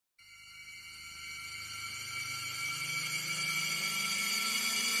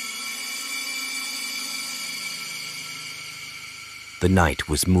The night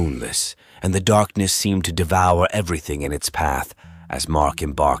was moonless, and the darkness seemed to devour everything in its path as Mark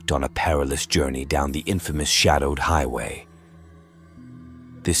embarked on a perilous journey down the infamous shadowed highway.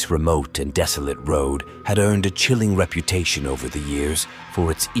 This remote and desolate road had earned a chilling reputation over the years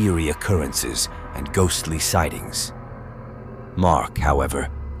for its eerie occurrences and ghostly sightings. Mark, however,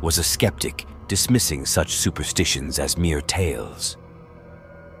 was a skeptic, dismissing such superstitions as mere tales.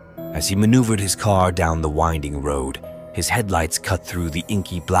 As he maneuvered his car down the winding road, his headlights cut through the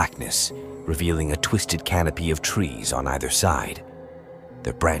inky blackness, revealing a twisted canopy of trees on either side.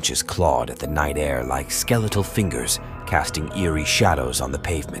 Their branches clawed at the night air like skeletal fingers, casting eerie shadows on the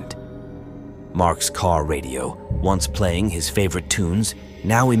pavement. Mark's car radio, once playing his favorite tunes,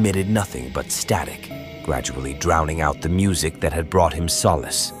 now emitted nothing but static, gradually drowning out the music that had brought him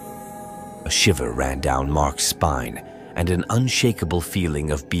solace. A shiver ran down Mark's spine, and an unshakable feeling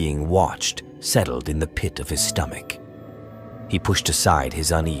of being watched settled in the pit of his stomach. He pushed aside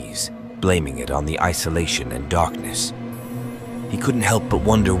his unease, blaming it on the isolation and darkness. He couldn't help but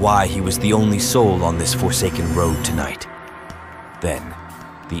wonder why he was the only soul on this forsaken road tonight. Then,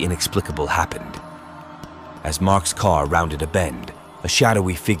 the inexplicable happened. As Mark's car rounded a bend, a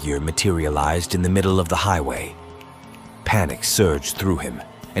shadowy figure materialized in the middle of the highway. Panic surged through him,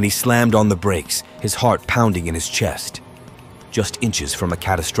 and he slammed on the brakes, his heart pounding in his chest. Just inches from a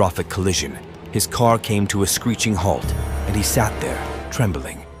catastrophic collision, his car came to a screeching halt, and he sat there,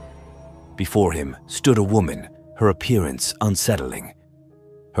 trembling. Before him stood a woman, her appearance unsettling.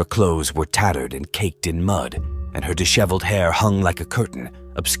 Her clothes were tattered and caked in mud, and her disheveled hair hung like a curtain,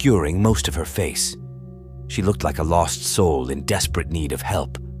 obscuring most of her face. She looked like a lost soul in desperate need of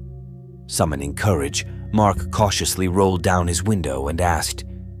help. Summoning courage, Mark cautiously rolled down his window and asked,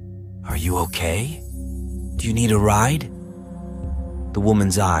 "Are you okay? Do you need a ride?" The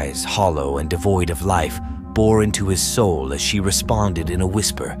woman's eyes, hollow and devoid of life, bore into his soul as she responded in a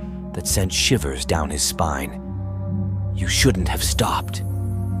whisper that sent shivers down his spine. "You shouldn't have stopped."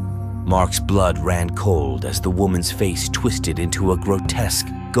 Mark's blood ran cold as the woman's face twisted into a grotesque,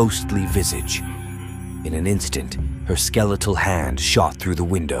 ghostly visage. In an instant, her skeletal hand shot through the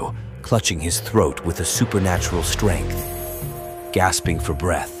window, clutching his throat with a supernatural strength. Gasping for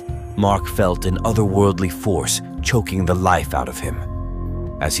breath, Mark felt an otherworldly force choking the life out of him.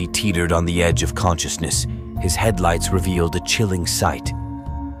 As he teetered on the edge of consciousness, his headlights revealed a chilling sight.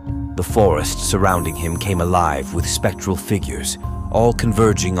 The forest surrounding him came alive with spectral figures, all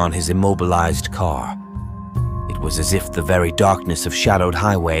converging on his immobilized car. It was as if the very darkness of Shadowed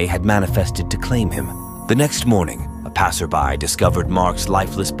Highway had manifested to claim him. The next morning, a passerby discovered Mark's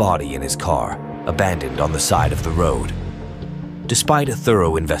lifeless body in his car, abandoned on the side of the road. Despite a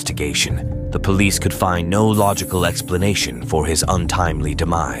thorough investigation, the police could find no logical explanation for his untimely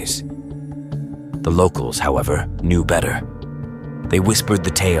demise. The locals, however, knew better. They whispered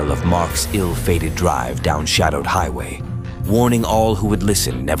the tale of Mark's ill-fated drive down Shadowed Highway, warning all who would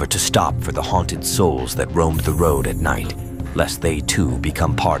listen never to stop for the haunted souls that roamed the road at night, lest they too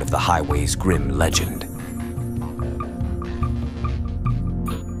become part of the highway's grim legend.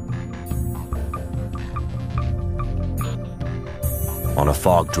 On a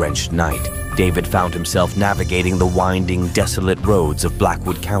fog-drenched night, David found himself navigating the winding, desolate roads of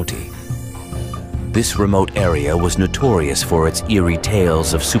Blackwood County. This remote area was notorious for its eerie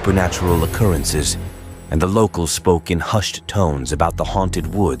tales of supernatural occurrences, and the locals spoke in hushed tones about the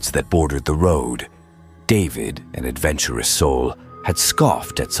haunted woods that bordered the road. David, an adventurous soul, had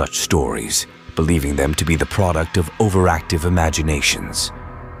scoffed at such stories, believing them to be the product of overactive imaginations.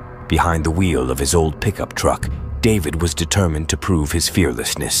 Behind the wheel of his old pickup truck, David was determined to prove his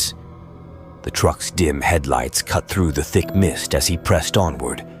fearlessness. The truck's dim headlights cut through the thick mist as he pressed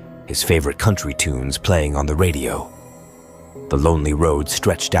onward, his favorite country tunes playing on the radio. The lonely road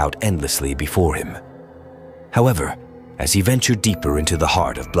stretched out endlessly before him. However, as he ventured deeper into the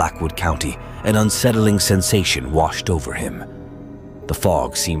heart of Blackwood County, an unsettling sensation washed over him. The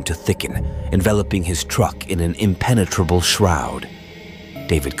fog seemed to thicken, enveloping his truck in an impenetrable shroud.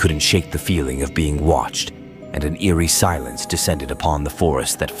 David couldn't shake the feeling of being watched, and an eerie silence descended upon the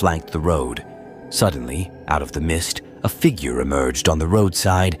forest that flanked the road. Suddenly, out of the mist, a figure emerged on the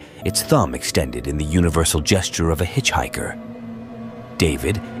roadside, its thumb extended in the universal gesture of a hitchhiker.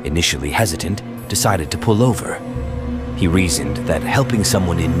 David, initially hesitant, decided to pull over. He reasoned that helping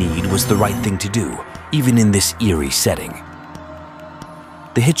someone in need was the right thing to do, even in this eerie setting.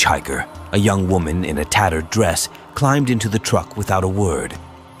 The hitchhiker, a young woman in a tattered dress, climbed into the truck without a word.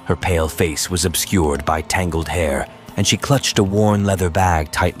 Her pale face was obscured by tangled hair, and she clutched a worn leather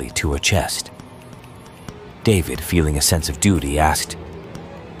bag tightly to her chest. David, feeling a sense of duty, asked,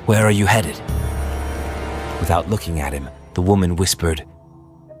 "Where are you headed?" Without looking at him, The woman whispered,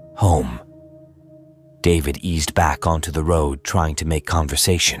 "Home." David eased back onto the road, trying to make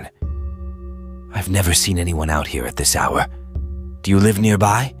conversation. "I've never seen anyone out here at this hour. Do you live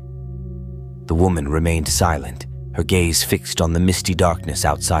nearby?" The woman remained silent, her gaze fixed on the misty darkness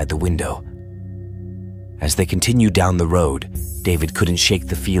outside the window. As they continued down the road, David couldn't shake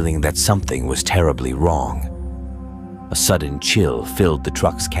the feeling that something was terribly wrong. A sudden chill filled the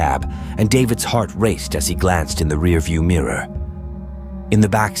truck's cab, and David's heart raced as he glanced in the rearview mirror. In the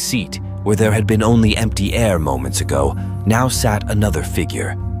back seat, where there had been only empty air moments ago, now sat another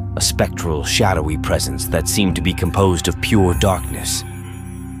figure, a spectral, shadowy presence that seemed to be composed of pure darkness.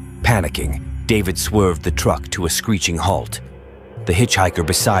 Panicking, David swerved the truck to a screeching halt. The hitchhiker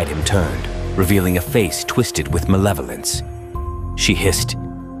beside him turned, revealing a face twisted with malevolence. She hissed,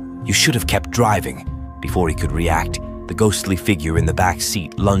 "You should have kept driving." Before he could react, the ghostly figure in the back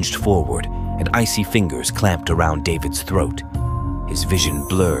seat lunged forward, and icy fingers clamped around David's throat. His vision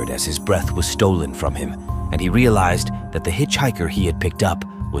blurred as his breath was stolen from him, and he realized that the hitchhiker he had picked up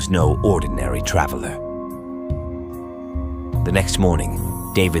was no ordinary traveler. The next morning,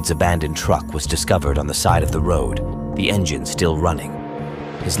 David's abandoned truck was discovered on the side of the road, the engine still running.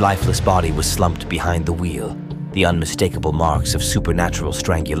 His lifeless body was slumped behind the wheel, the unmistakable marks of supernatural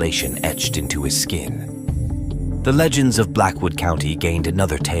strangulation etched into his skin. The legends of Blackwood County gained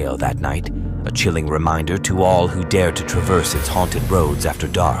another tale that night, a chilling reminder to all who dared to traverse its haunted roads after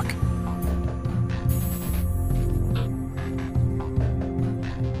dark.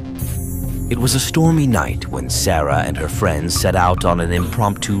 It was a stormy night when Sarah and her friends set out on an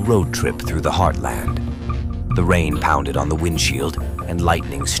impromptu road trip through the heartland. The rain pounded on the windshield, and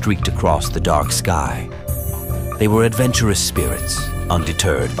lightning streaked across the dark sky. They were adventurous spirits,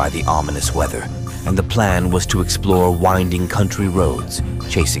 undeterred by the ominous weather, and the plan was to explore winding country roads,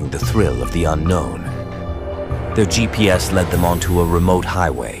 chasing the thrill of the unknown. Their GPS led them onto a remote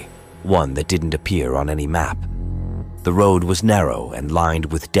highway, one that didn't appear on any map. The road was narrow and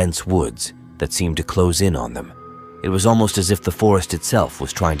lined with dense woods that seemed to close in on them. It was almost as if the forest itself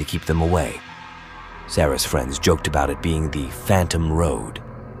was trying to keep them away. Sarah's friends joked about it being the Phantom Road.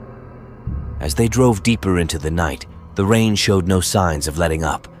 As they drove deeper into the night, the rain showed no signs of letting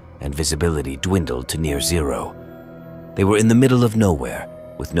up, and visibility dwindled to near zero. They were in the middle of nowhere,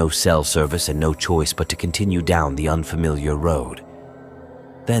 with no cell service and no choice but to continue down the unfamiliar road.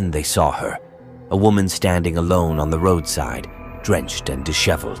 Then they saw her, a woman standing alone on the roadside, drenched and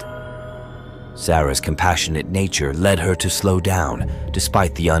disheveled. Sarah's compassionate nature led her to slow down,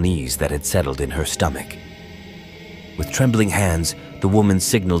 despite the unease that had settled in her stomach. With trembling hands, the woman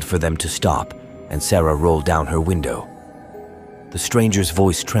signaled for them to stop, and Sarah rolled down her window. The stranger's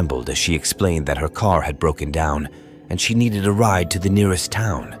voice trembled as she explained that her car had broken down, and she needed a ride to the nearest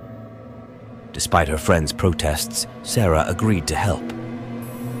town. Despite her friend's protests, Sarah agreed to help.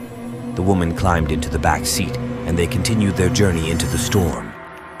 The woman climbed into the back seat, and they continued their journey into the storm.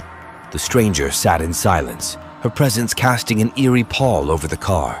 The stranger sat in silence, her presence casting an eerie pall over the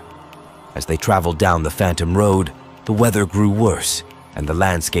car. As they traveled down the Phantom Road, the weather grew worse, and the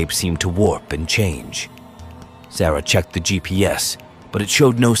landscape seemed to warp and change. Sarah checked the GPS, but it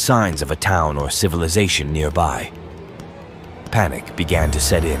showed no signs of a town or civilization nearby. Panic began to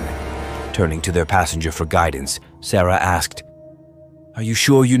set in. Turning to their passenger for guidance, Sarah asked, "Are you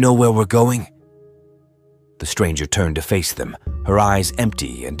sure you know where we're going?" The stranger turned to face them, her eyes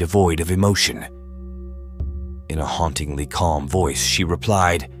empty and devoid of emotion. In a hauntingly calm voice, she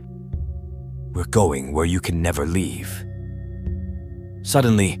replied, "We're going where you can never leave."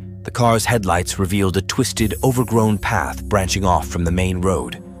 Suddenly, the car's headlights revealed a twisted, overgrown path branching off from the main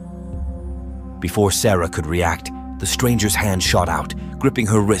road. Before Sarah could react, the stranger's hand shot out, gripping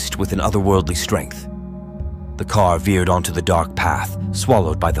her wrist with an otherworldly strength. The car veered onto the dark path,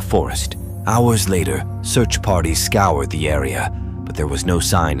 swallowed by the forest. Hours later, search parties scoured the area, but there was no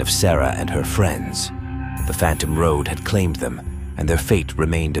sign of Sarah and her friends. The Phantom Road had claimed them, and their fate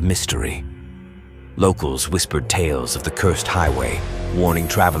remained a mystery. Locals whispered tales of the cursed highway, warning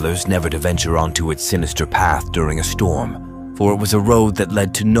travelers never to venture onto its sinister path during a storm, for it was a road that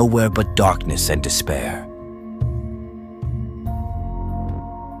led to nowhere but darkness and despair.